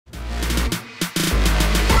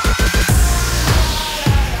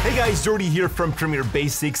guys, Jordy here from Premiere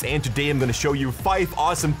Basics, and today I'm going to show you 5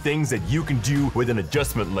 awesome things that you can do with an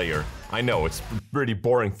adjustment layer. I know, it's a pretty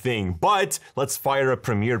boring thing, but let's fire up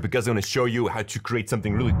Premiere because I'm going to show you how to create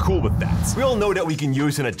something really cool with that. We all know that we can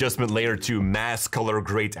use an adjustment layer to mask color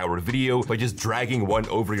grade our video by just dragging one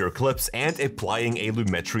over your clips and applying a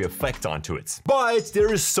lumetri effect onto it. But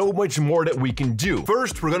there is so much more that we can do.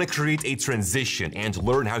 First, we're going to create a transition and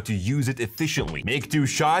learn how to use it efficiently. Make 2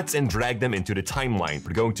 shots and drag them into the timeline.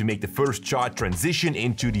 We're going to make the first shot transition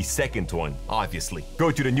into the second one, obviously.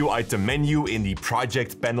 Go to the new item menu in the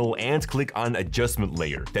project panel and click on adjustment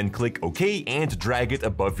layer. Then click OK and drag it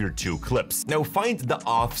above your 2 clips. Now find the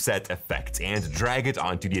offset effect and drag it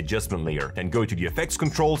onto the adjustment layer. Then go to the effects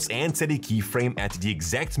controls and set a keyframe at the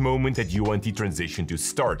exact moment that you want the transition to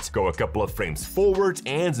start. Go a couple of frames forward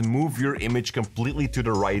and move your image completely to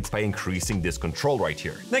the right by increasing this control right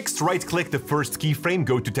here. Next, right click the first keyframe,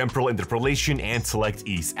 go to temporal interpolation and select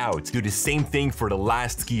ease out. Do the same thing for the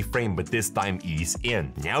last keyframe, but this time ease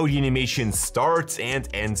in. Now the animation starts and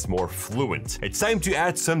ends more fluent. It's time to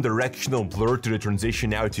add some directional blur to the transition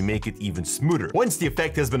now to make it even smoother. Once the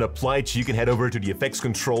effect has been applied, you can head over to the effects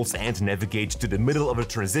controls and navigate to the middle of a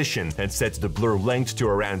transition and set the blur length to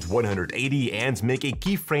around 180 and make a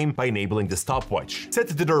keyframe by enabling the stopwatch. Set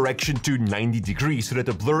the direction to 90 degrees so that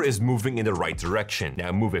the blur is moving in the right direction.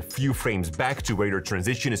 Now move a few frames back to where your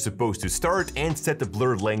transition is supposed to start and set the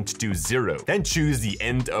blur length to 0. Then choose the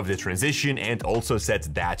end of the transition and also set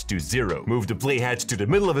that to 0. Move the playhead to the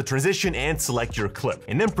middle of a transition and select your clip.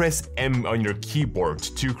 And then press M on your keyboard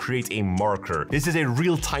to create a marker. This is a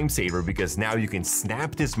real time saver because now you can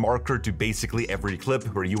snap this marker to basically every clip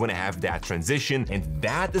where you want to have that transition, and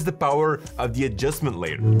that is the power of the adjustment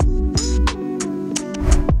layer.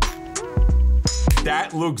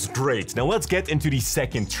 That looks great. Now let's get into the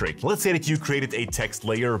second trick. Let's say that you created a text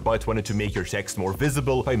layer but wanted to make your text more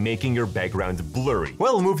visible by making your background blurry.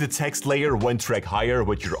 Well, move the text layer 1 track higher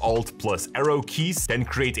with your Alt plus arrow keys, then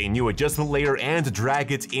create a new adjustment layer and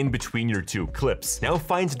drag it in between your 2 clips. Now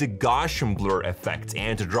find the Gaussian blur effect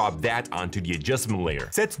and drop that onto the adjustment layer.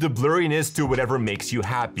 Set the blurriness to whatever makes you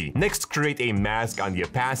happy. Next, create a mask on the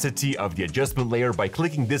opacity of the adjustment layer by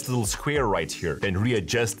clicking this little square right here. Then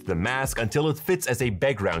readjust the mask until it fits as a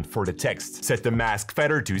background for the text. Set the mask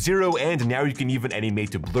feather to 0 and now you can even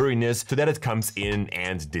animate the blurriness so that it comes in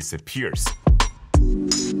and disappears.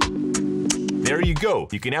 There you go.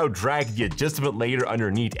 You can now drag the adjustment layer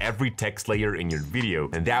underneath every text layer in your video,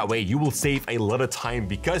 and that way you will save a lot of time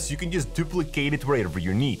because you can just duplicate it wherever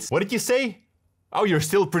you need. What did you say? Oh, you're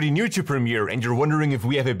still pretty new to Premiere and you're wondering if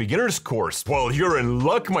we have a beginner's course. Well, you're in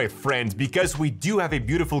luck, my friend, because we do have a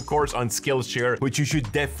beautiful course on Skillshare, which you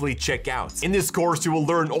should definitely check out. In this course, you will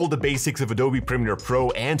learn all the basics of Adobe Premiere Pro,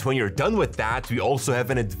 and when you're done with that, we also have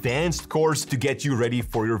an advanced course to get you ready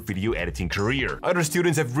for your video editing career. Other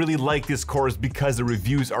students have really liked this course because the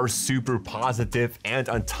reviews are super positive, and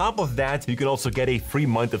on top of that, you can also get a free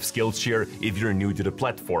month of Skillshare if you're new to the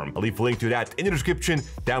platform. I'll leave a link to that in the description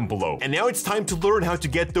down below. And now it's time to learn how to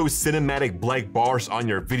get those cinematic black bars on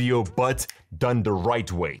your video, but done the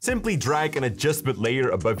right way. Simply drag an adjustment layer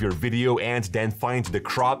above your video and then find the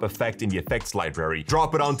crop effect in the effects library.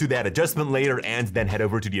 Drop it onto that adjustment layer and then head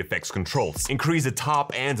over to the effects controls. Increase the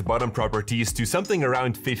top and bottom properties to something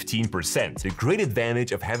around 15%. The great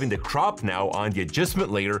advantage of having the crop now on the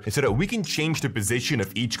adjustment layer is so that we can change the position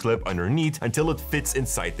of each clip underneath until it fits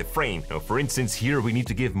inside the frame. Now, for instance, here we need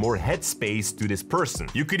to give more head space to this person.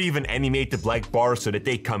 You could even animate the black bars so that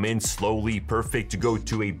they come in slowly, perfect to go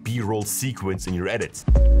to a B-roll sequence in your edits.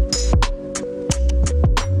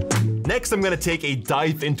 Next, I'm gonna take a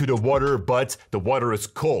dive into the water, but the water is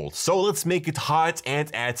cold. So let's make it hot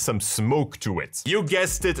and add some smoke to it. You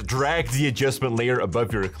guessed it, drag the adjustment layer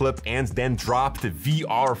above your clip and then drop the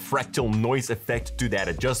VR fractal noise effect to that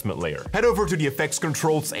adjustment layer. Head over to the effects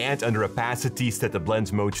controls and under opacity, set the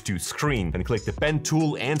blend mode to screen. Then click the pen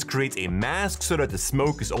tool and create a mask so that the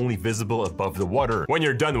smoke is only visible above the water. When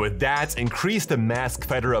you're done with that, increase the mask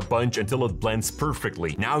feather a bunch until it blends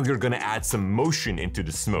perfectly. Now you're gonna add some motion into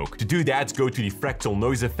the smoke. To do that, go to the fractal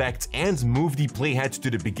noise effect and move the playhead to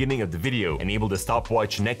the beginning of the video. Enable the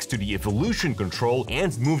stopwatch next to the evolution control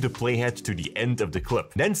and move the playhead to the end of the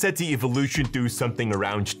clip. Then set the evolution to something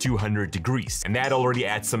around 200 degrees. And that already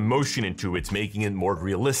adds some motion into it, making it more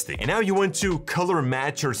realistic. And now you want to color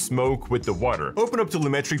match your smoke with the water. Open up the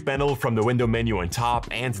lumetri panel from the window menu on top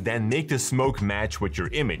and then make the smoke match with your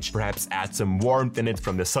image. Perhaps add some warmth in it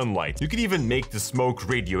from the sunlight. You could even make the smoke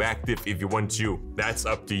radioactive if you want to. That's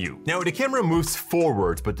up to you. Now the camera moves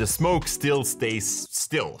forward, but the smoke still stays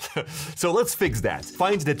still. So let's fix that.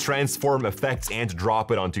 Find the transform effect and drop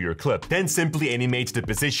it onto your clip. Then simply animate the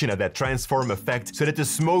position of that transform effect so that the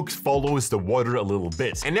smoke follows the water a little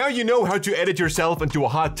bit. And now you know how to edit yourself into a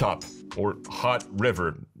hot tub or hot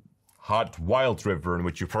river. Hot wild river in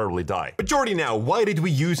which you probably die. But Jordy, now, why did we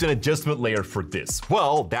use an adjustment layer for this?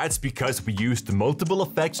 Well, that's because we used multiple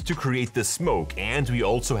effects to create the smoke, and we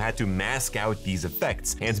also had to mask out these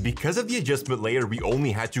effects. And because of the adjustment layer, we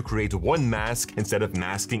only had to create one mask instead of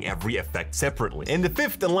masking every effect separately. And the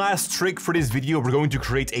fifth and last trick for this video, we're going to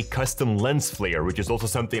create a custom lens flare, which is also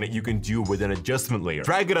something that you can do with an adjustment layer.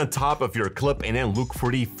 Drag it on top of your clip and then look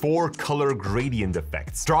for the 4 color gradient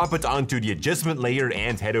effects. Drop it onto the adjustment layer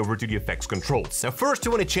and head over to the effects controls. Now first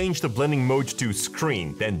you want to change the blending mode to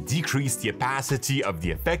screen, then decrease the opacity of the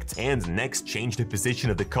effect, and next change the position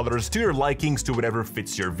of the colors to your likings to whatever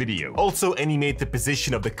fits your video. Also animate the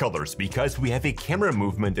position of the colors because we have a camera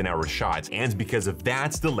movement in our shot, and because of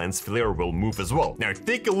that the lens flare will move as well. Now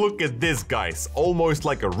take a look at this, guys, almost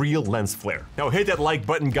like a real lens flare. Now hit that like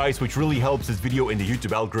button, guys, which really helps this video in the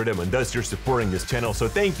YouTube algorithm, and thus you're supporting this channel, so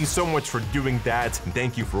thank you so much for doing that, and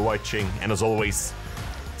thank you for watching, and as always,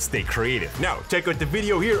 stay creative. Now, check out the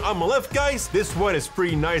video here on my left, guys. This one is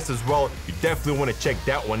pretty nice as well. You definitely want to check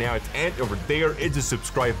that one out. And over there is a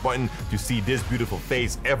subscribe button to see this beautiful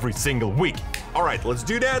face every single week. All right, let's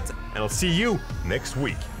do that, and I'll see you next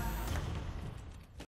week.